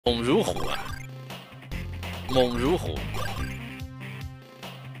猛如虎啊，猛如虎。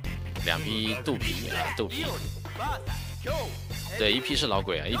2匹肚皮啊，肚皮。对，1匹是老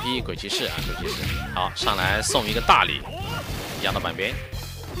鬼啊，1匹鬼骑士啊，鬼骑士。好，上来送一个大礼，压到板边。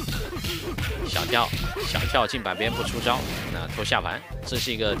小跳，小跳进板边不出招，那拖下盘，这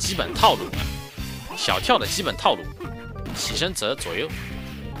是一个基本套路啊。小跳的基本套路，起身折左右，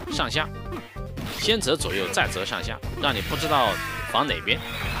上下，先折左右，再折上下，让你不知道防哪边，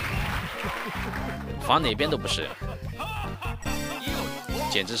防哪边都不是，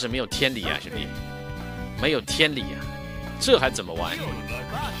简直是没有天理啊，兄弟，没有天理啊，这还怎么玩？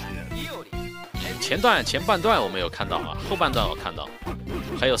前半段我没有看到啊，后半段我看到，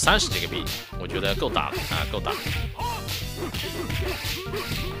还有30几个币，我觉得够打了啊，够打。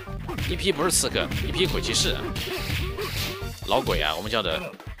1匹不是刺客，1匹鬼骑士，老鬼啊，我们叫的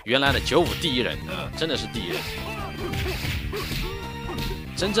原来的95第一人啊，真的是第一人，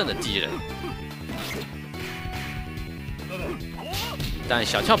真正的第一人。但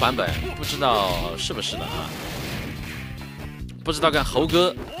小跳版本不知道是不是的啊，不知道跟猴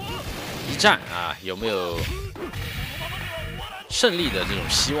哥一战啊有没有胜利的这种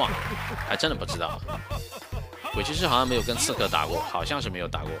希望，还真的不知道。鬼骑士好像没有跟刺客打过，好像是没有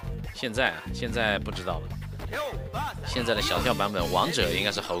打过。现在不知道了。现在的小跳版本王者应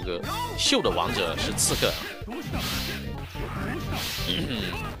该是猴哥，秀的王者是刺客。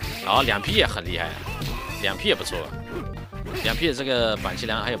好，2匹也很厉害，2匹也不错，2匹的这个板崎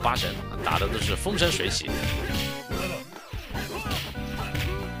良还有8神打的都是风生水起。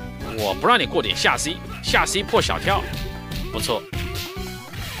我不让你过点下 C， 下 C 破小跳，不错，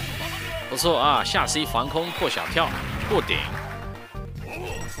不错啊！下 C 防空破小跳，过顶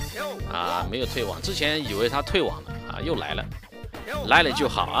啊，没有退网。之前以为他退网了啊，又来了，来了就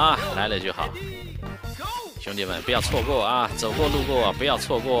好啊，来了就好。兄弟们不要错过啊，走过路过不要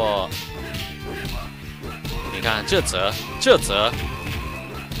错过。你看这折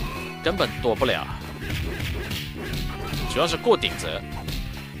根本躲不了，主要是过顶折。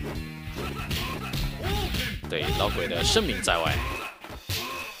对，老鬼的声名在外。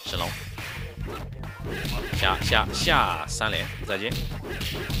神龙，下3连，再见。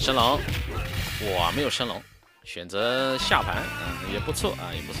升龙，哇，没有升龙，选择下盘，也不错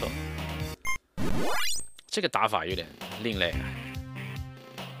啊，也不错。这个打法有点另类啊。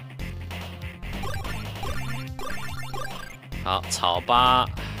好，草八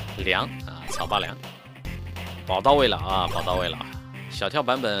良啊，草八良，保到位了啊，保到位了。小跳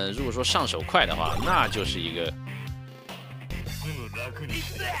版本如果说上手快的话，那就是一个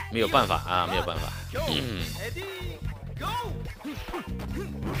没有办法啊，没有办法。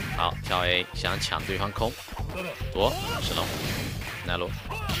好，跳 A 想抢对方空，躲神龙，奈落。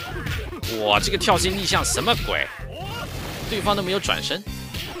哇，这个跳 C 逆向什么鬼？对方都没有转身。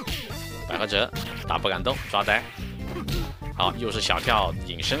百合折打不敢动，抓呆。好，又是小跳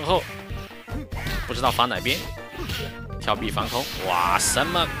引身后，不知道防哪边。跳臂防空，哇，什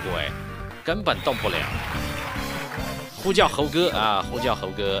么鬼？根本动不了。呼叫猴哥啊，呼叫猴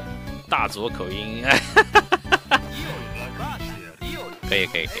哥，大左口音，可以，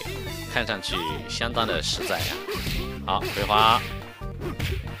看上去相当的实在啊。好，葵花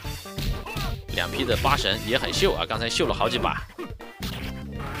，2匹的8神也很秀啊，刚才秀了好几把。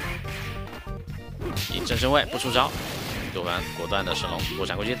以正身位不出招，对方果断的神龙躲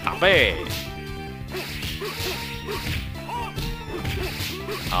闪过去打背。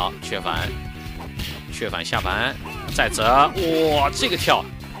好，缺反下盘，再折，哇，这个跳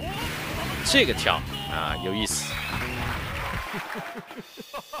啊，有意思，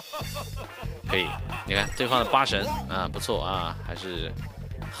可以。你看对方的8神啊，不错啊，还是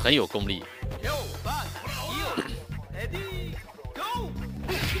很有功力。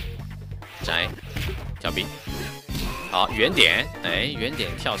摘，跳 B， 好，圆点，哎，圆点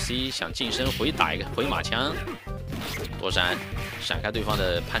跳 C， 想近身回打一个回马枪，躲闪，闪开对方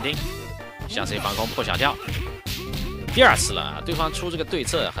的判定，下 C 防空破小跳。第2次了，对方出这个对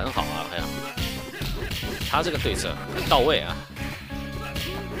策很好啊，很好，他这个对策很到位啊。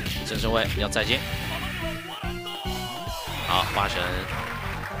正身位要再见，好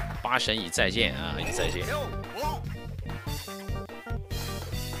，8神已再见啊，已再见。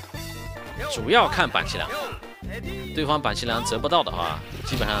主要看板崎良，对方板崎良折不到的话，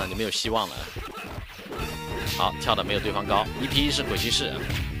基本上你没有希望了。好，跳的没有对方高，1匹是鬼骑士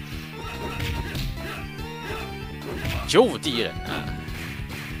，95第一人啊，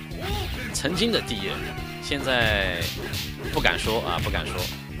曾经的第一人，现在不敢说啊，不敢说，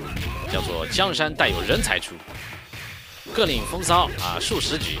叫做江山代有人才出，各领风骚啊，数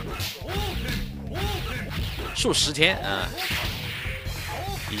十局，数10天啊。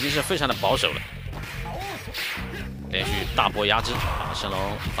已经是非常的保守了。连续大波压制，啊，升龙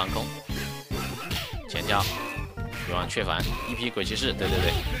反空，前跳，对方缺反，一匹鬼骑士，对。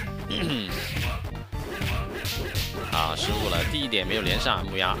好，失误了，第一点没有连上，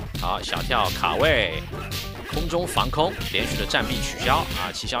木鸭。好，小跳卡位，空中防空，连续的战臂取消，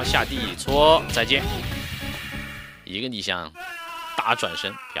啊，起消下地搓，再见。一个逆向，大转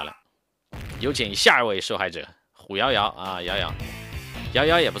身，漂亮。有请下一位受害者，虎瑶瑶啊，瑶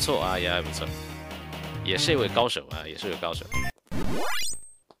瑶也不错啊，瑶瑶也不错。也是一位高手啊，也是一位高手。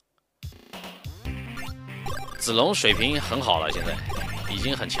子龙水平很好了，现在已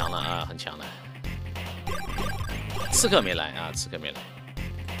经很强了啊，很强了。刺客没来啊，刺客没来。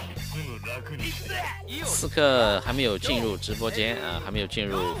刺客还没有进入直播间啊，还没有进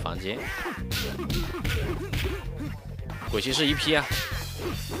入房间。鬼骑士一批啊，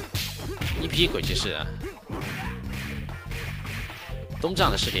一批鬼骑士啊。东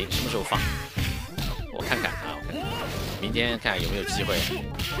丈的视频什么时候放？我看看啊，我看看，明天看有没有机会。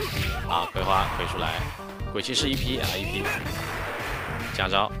好，葵花葵出来，鬼骑士一批啊，一批。驾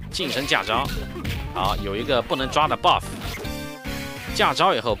招，近身驾招。好，有一个不能抓的 buff。驾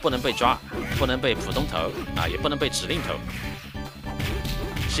招以后不能被抓，不能被普通投啊，也不能被指令投，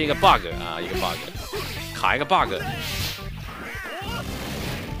是一个 bug 啊，一个 bug， 卡一个 bug。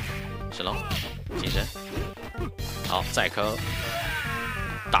神龙，近身。好，再扣。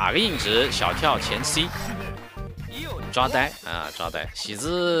打个硬直，小跳前 C， 抓呆啊，抓呆。喜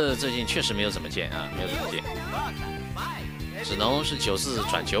字最近确实没有怎么见啊，没有怎么见。子龙是94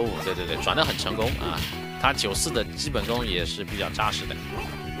转95，对，转得很成功啊。他94的基本功也是比较扎实的，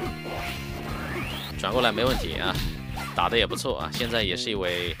转过来没问题啊，打得也不错啊。现在也是一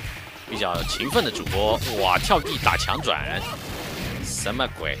位比较勤奋的主播。哇，跳地打强转，什么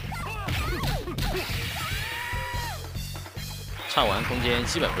鬼？畅玩空间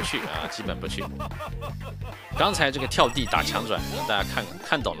基本不去啊，基本不去。刚才这个跳地打强转，大家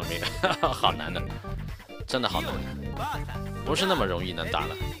看懂了没有？好难的，真的好难，不是那么容易能打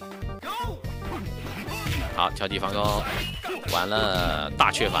了。好，跳地防攻，完了大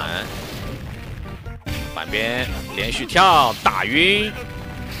缺反，反边连续跳打晕。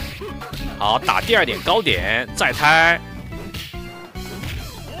好，打第二点高点，再胎，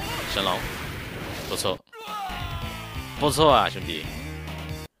神龙，不错。不错啊，兄弟！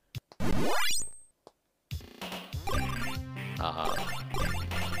啊，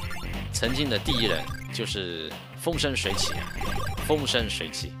曾经的第一人就是风生水起啊，风生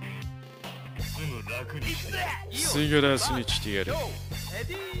水起。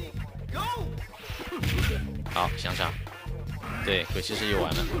好，向上，对，鬼骑士又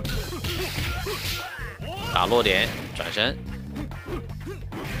完了，打落点，转身，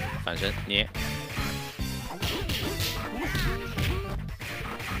反身捏。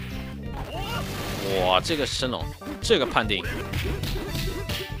哇，这个升龙，这个判定，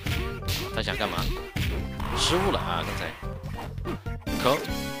他想干嘛？失误了啊！刚才扣，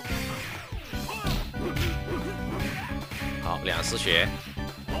好，两丝血，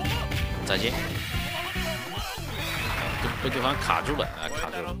再见。被对方卡住了啊，卡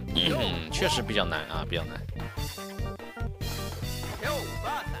住了。确实比较难啊，比较难。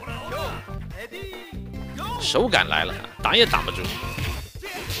手感来了，挡也挡不住。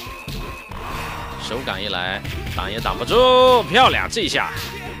手感一来，挡也挡不住，漂亮！这一下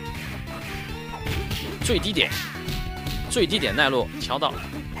最低点奈落敲到，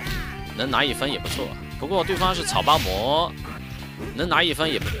能拿1分也不错。不过对方是草八魔，能拿1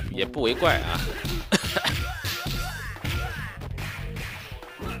分也不为怪啊。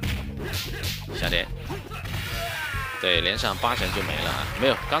下点，对，连上8神就没了啊。没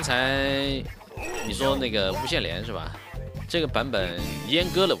有，刚才你说那个无限连是吧？这个版本阉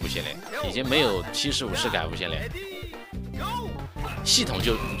割了无限连，已经没有75式改无限连，系统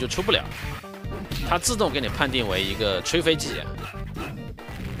你就出不了，它自动给你判定为一个吹飞技啊，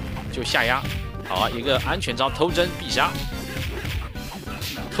就下压。好，一个安全招偷针必杀，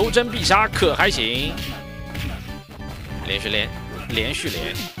偷针必杀可还行，连续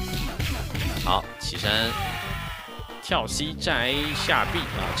连，好，起身跳 C 站 A 下 B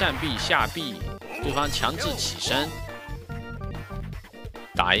啊，站 B 下 B， 对方强制起身。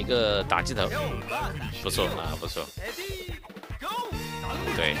打一个打击头，不错啊，不错。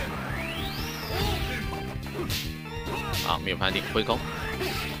对，好，没有判定，挥空。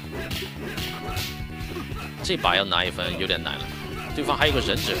这把要拿1分有点难了，对方还有个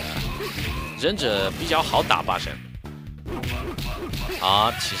忍者，忍者比较好打8神。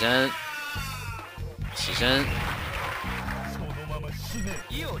好，起身，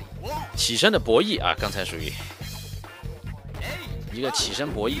起身的博弈啊，刚才属于。一个起身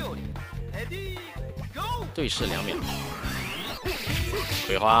博弈，对视2秒，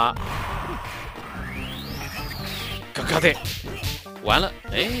葵花，嘎嘎的，完了，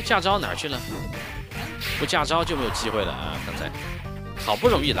哎，架招哪儿去了？不架招就没有机会了啊！刚才好不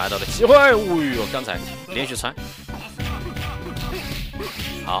容易来到的机会，哎呦，刚才连续窜，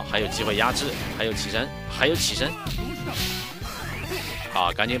好，还有机会压制，还有起身，还有起身，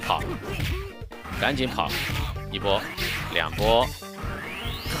好，赶紧跑，赶紧跑，一波，2波，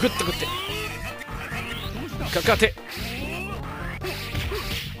嘎嘎的，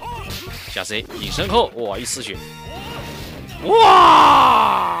下 C 隐身后，哇，一丝血，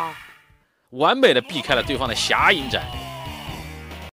哇！完美的避开了对方的侠影斩。